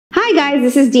guys,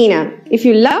 this is Dina. If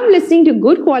you love listening to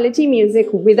good quality music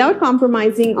without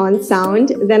compromising on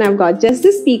sound, then I've got just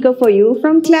the speaker for you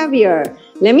from Clavier.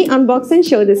 Let me unbox and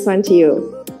show this one to you.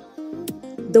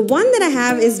 The one that I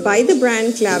have is by the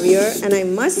brand Clavier, and I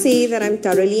must say that I'm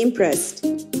thoroughly impressed.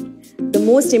 The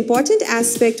most important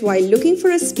aspect while looking for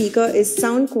a speaker is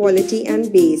sound quality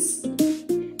and bass.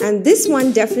 And this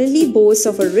one definitely boasts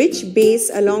of a rich bass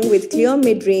along with clear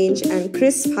mid-range and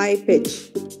crisp high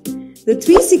pitch. The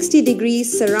 360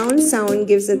 degrees surround sound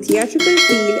gives a theatrical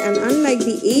feel, and unlike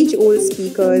the age-old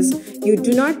speakers, you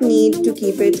do not need to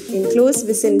keep it in close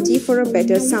vicinity for a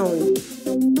better sound.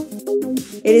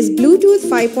 It is Bluetooth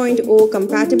 5.0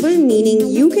 compatible, meaning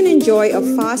you can enjoy a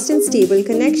fast and stable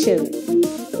connection.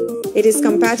 It is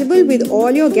compatible with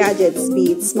all your gadgets,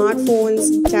 be it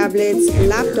smartphones, tablets,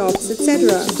 laptops, etc.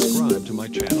 Subscribe to my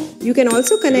channel. You can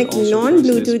also connect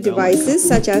non-Bluetooth devices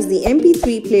such as the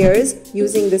MP3 players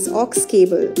using this aux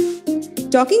cable.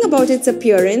 Talking about its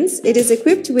appearance, it is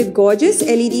equipped with gorgeous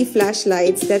LED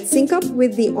flashlights that sync up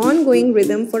with the ongoing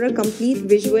rhythm for a complete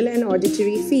visual and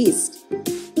auditory feast.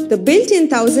 The built-in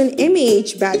 1000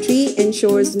 mAh battery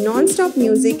ensures non-stop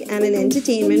music and an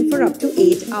entertainment for up to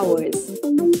 8 hours.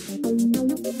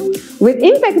 With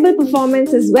impeccable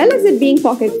performance as well as it being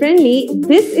pocket-friendly,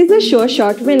 this is a sure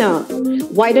shot winner.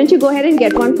 Why don't you go ahead and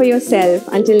get one for yourself?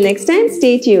 Until next time,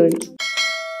 stay tuned.